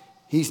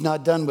 he's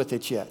not done with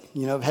it yet.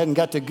 You know, if it hadn't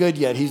got to good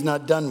yet, he's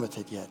not done with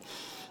it yet.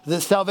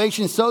 The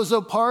salvation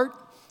sozo part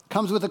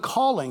comes with a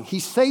calling. He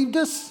saved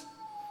us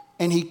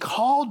and he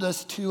called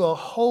us to a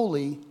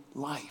holy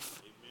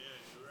life.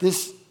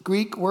 This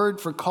Greek word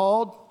for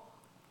called,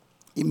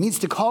 it means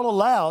to call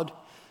aloud,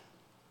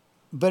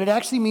 but it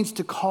actually means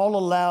to call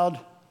aloud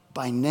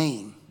by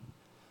name.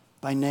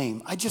 By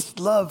name. I just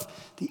love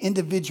the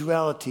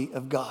individuality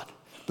of God.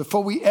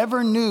 Before we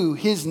ever knew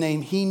his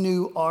name, he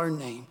knew our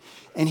name.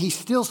 And he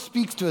still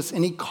speaks to us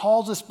and he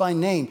calls us by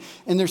name.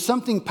 And there's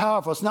something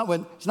powerful. It's not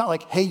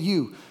like, hey,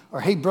 you, or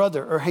hey,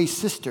 brother, or hey,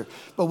 sister.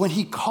 But when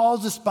he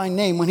calls us by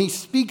name, when he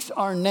speaks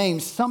our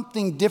name,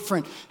 something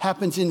different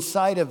happens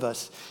inside of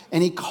us.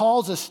 And he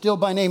calls us still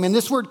by name. And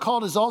this word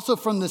called is also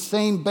from the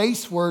same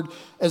base word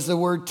as the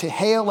word to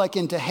hail, like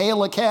in to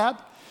hail a cab.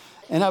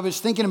 And I was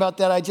thinking about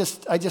that. I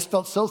just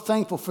felt so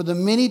thankful for the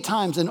many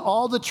times and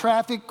all the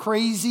traffic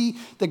crazy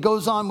that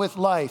goes on with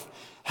life.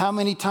 How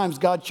many times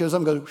God shows up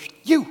and goes,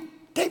 you,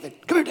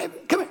 David, come here,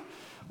 David, come here.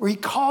 Where he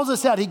calls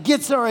us out. He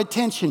gets our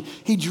attention.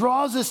 He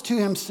draws us to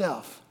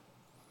himself.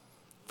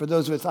 For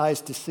those with eyes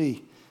to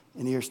see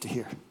and ears to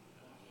hear.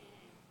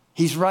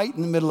 He's right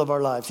in the middle of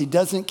our lives. He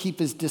doesn't keep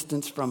his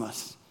distance from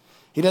us.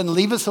 He doesn't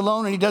leave us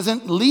alone and he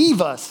doesn't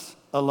leave us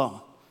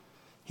alone.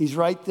 He's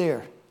right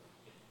there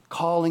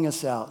calling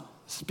us out,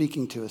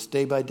 speaking to us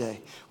day by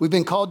day. We've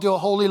been called to a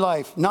holy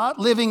life, not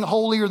living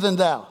holier than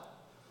thou.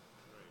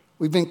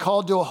 We've been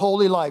called to a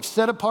holy life,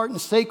 set apart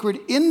and sacred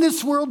in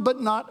this world,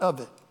 but not of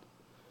it.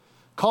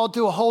 Called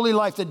to a holy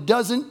life that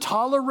doesn't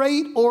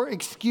tolerate or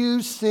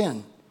excuse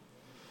sin.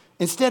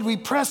 Instead, we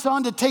press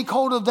on to take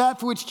hold of that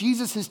for which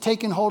Jesus has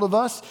taken hold of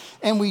us,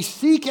 and we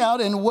seek out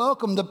and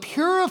welcome the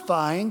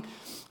purifying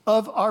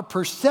of our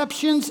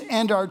perceptions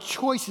and our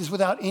choices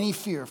without any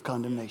fear of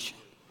condemnation.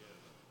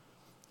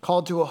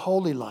 Called to a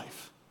holy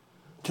life,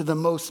 to the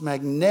most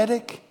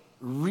magnetic,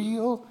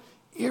 real,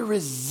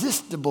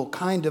 irresistible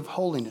kind of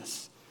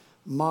holiness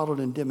modeled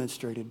and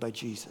demonstrated by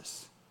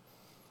Jesus.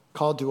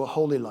 Called to a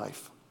holy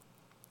life,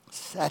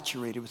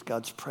 saturated with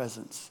God's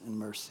presence and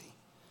mercy.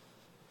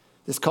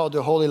 This call to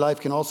a holy life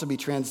can also be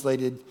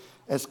translated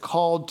as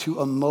called to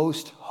a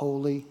most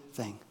holy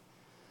thing.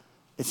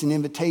 It's an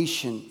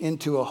invitation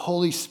into a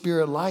Holy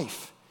Spirit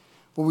life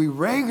where we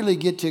regularly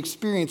get to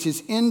experience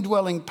his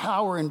indwelling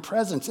power and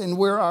presence and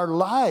where our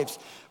lives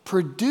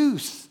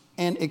produce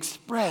and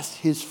express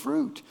his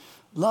fruit.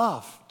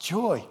 Love,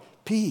 joy,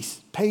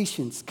 peace,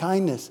 patience,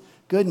 kindness,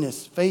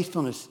 goodness,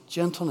 faithfulness,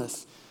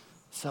 gentleness,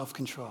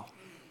 self-control.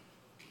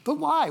 But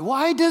why?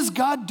 Why does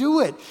God do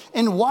it?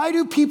 And why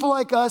do people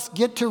like us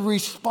get to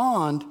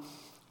respond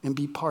and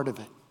be part of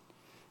it?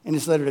 In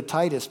his letter to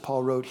Titus,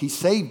 Paul wrote, he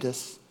saved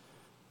us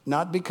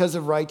not because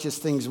of righteous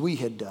things we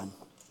had done,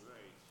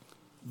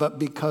 but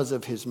because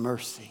of his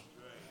mercy.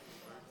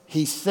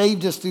 He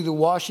saved us through the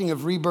washing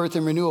of rebirth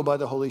and renewal by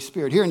the Holy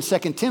Spirit. Here in 2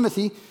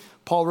 Timothy,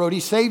 Paul wrote, he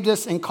saved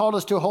us and called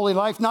us to a holy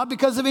life, not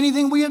because of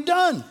anything we have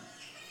done,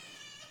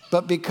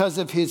 but because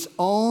of his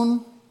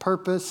own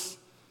purpose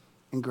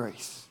and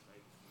grace.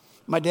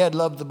 My dad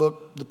loved the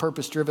book, The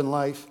Purpose-Driven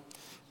Life.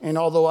 And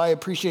although I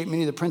appreciate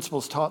many of the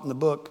principles taught in the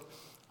book,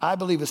 I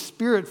believe a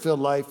spirit-filled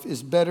life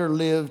is better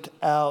lived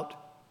out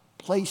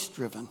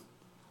place-driven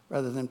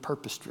rather than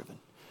purpose-driven.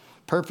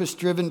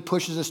 Purpose-driven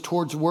pushes us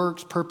towards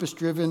works.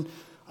 Purpose-driven,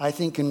 I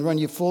think, can run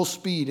you full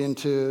speed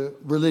into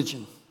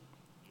religion.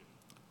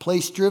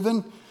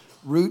 Place-driven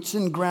roots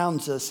and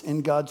grounds us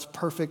in God's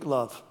perfect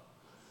love.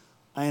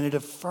 And it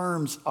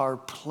affirms our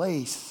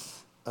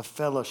place of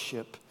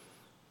fellowship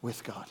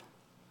with God,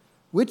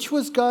 which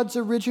was God's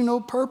original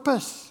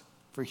purpose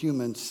for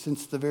humans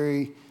since the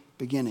very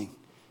beginning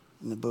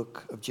in the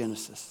book of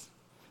Genesis.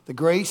 The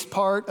grace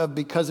part of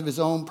because of his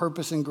own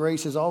purpose and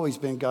grace has always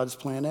been God's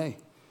plan A.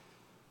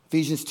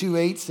 Ephesians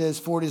 2:8 says,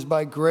 for it is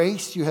by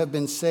grace you have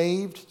been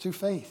saved through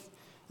faith.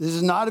 This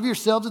is not of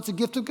yourselves, it's a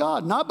gift of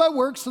God, not by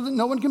works so that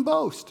no one can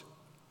boast.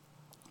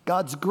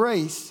 God's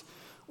grace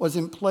was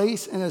in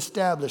place and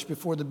established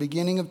before the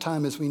beginning of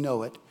time as we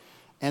know it,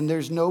 and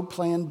there's no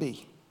plan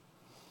B.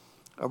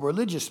 A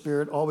religious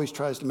spirit always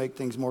tries to make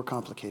things more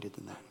complicated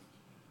than that.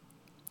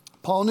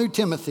 Paul knew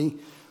Timothy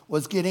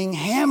was getting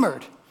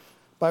hammered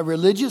by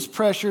religious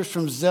pressures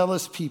from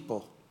zealous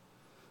people.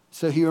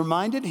 So he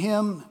reminded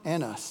him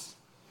and us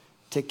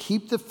to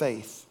keep the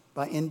faith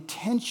by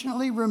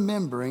intentionally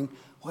remembering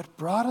what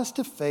brought us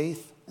to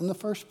faith in the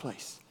first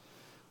place,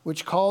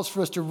 which calls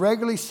for us to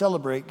regularly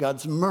celebrate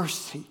God's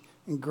mercy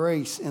and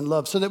grace and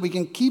love so that we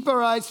can keep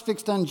our eyes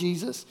fixed on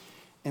Jesus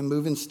and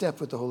move in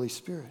step with the Holy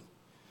Spirit.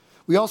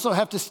 We also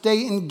have to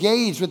stay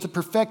engaged with the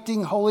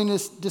perfecting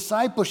holiness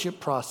discipleship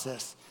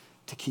process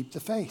to keep the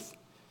faith.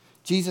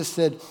 Jesus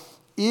said,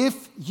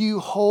 if you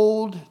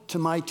hold to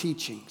my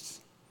teachings,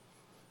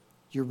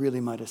 you're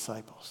really my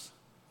disciples.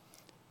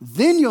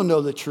 Then you'll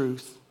know the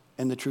truth,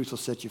 and the truth will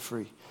set you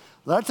free.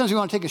 A lot of times we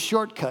want to take a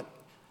shortcut.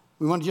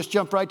 We want to just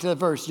jump right to that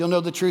verse. You'll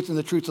know the truth, and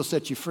the truth will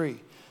set you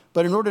free.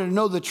 But in order to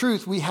know the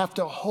truth, we have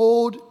to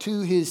hold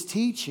to his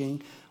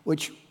teaching,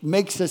 which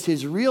makes us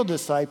his real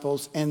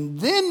disciples, and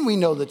then we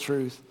know the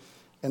truth,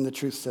 and the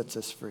truth sets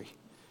us free.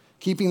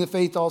 Keeping the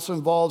faith also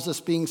involves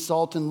us being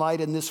salt and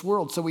light in this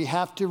world. So we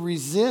have to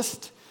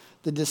resist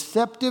the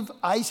deceptive,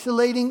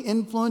 isolating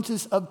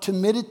influences of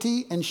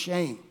timidity and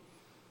shame.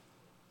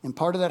 And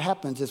part of that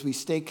happens as we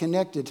stay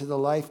connected to the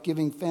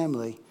life-giving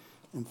family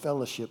and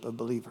fellowship of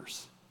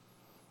believers.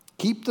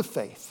 Keep the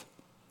faith.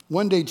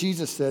 One day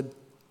Jesus said,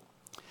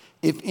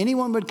 if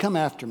anyone would come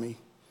after me,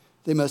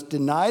 they must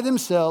deny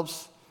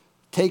themselves,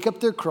 take up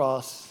their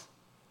cross,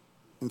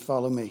 and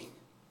follow me.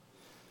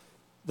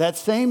 That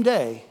same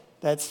day,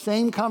 that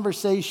same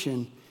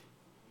conversation,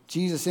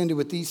 Jesus ended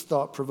with these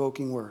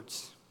thought-provoking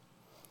words.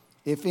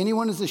 If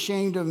anyone is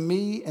ashamed of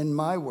me and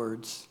my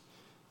words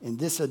in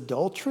this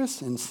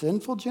adulterous and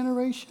sinful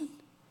generation,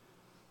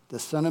 the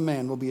Son of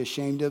Man will be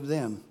ashamed of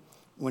them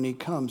when he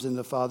comes in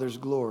the Father's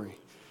glory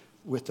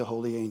with the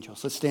holy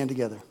angels. Let's stand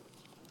together.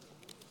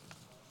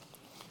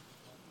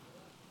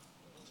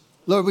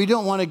 Lord, we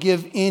don't want to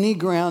give any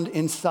ground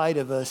inside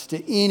of us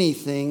to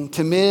anything,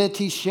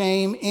 timidity,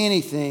 shame,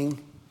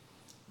 anything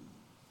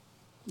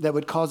that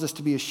would cause us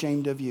to be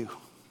ashamed of you.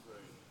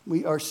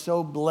 We are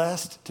so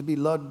blessed to be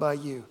loved by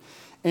you.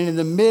 And in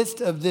the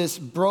midst of this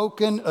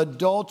broken,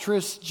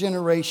 adulterous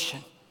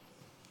generation,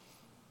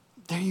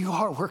 there you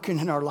are working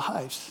in our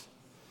lives,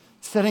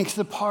 setting us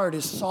apart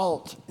as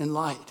salt and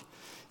light.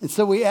 And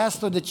so we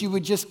ask, Lord, that you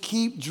would just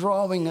keep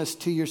drawing us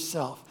to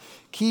yourself.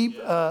 Keep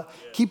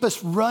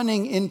us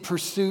running in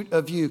pursuit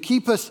of you.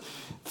 Keep us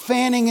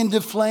fanning into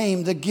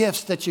flame the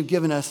gifts that you've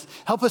given us.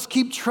 Help us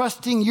keep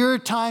trusting your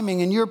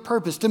timing and your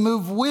purpose to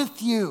move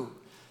with you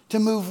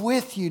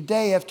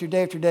day after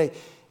day after day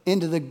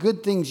into the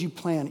good things you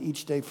plan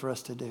each day for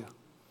us to do.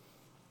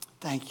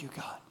 Thank you,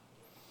 God.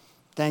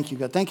 Thank you,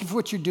 God. Thank you for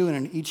what you're doing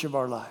in each of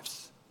our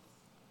lives.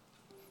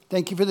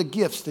 Thank you for the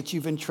gifts that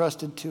you've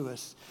entrusted to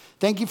us.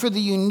 Thank you for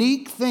the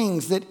unique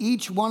things that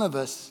each one of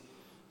us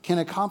can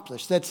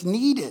accomplish that's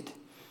needed.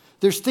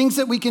 There's things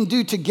that we can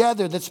do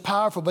together that's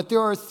powerful, but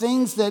there are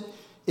things that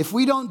if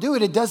we don't do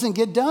it, it doesn't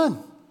get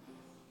done.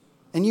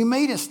 And you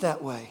made us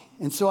that way.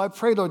 And so I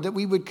pray, Lord, that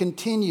we would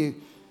continue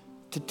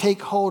to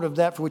take hold of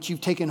that for which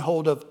you've taken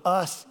hold of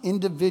us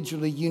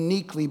individually,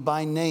 uniquely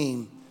by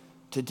name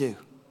to do.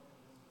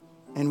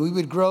 And we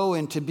would grow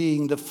into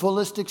being the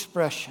fullest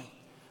expression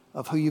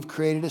of who you've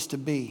created us to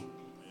be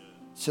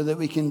so that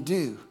we can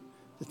do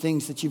the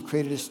things that you've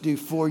created us to do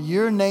for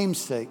your name's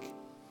sake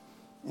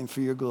and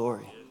for your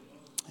glory.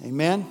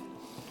 Amen?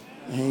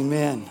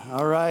 Amen.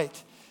 All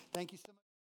right. Thank you so much.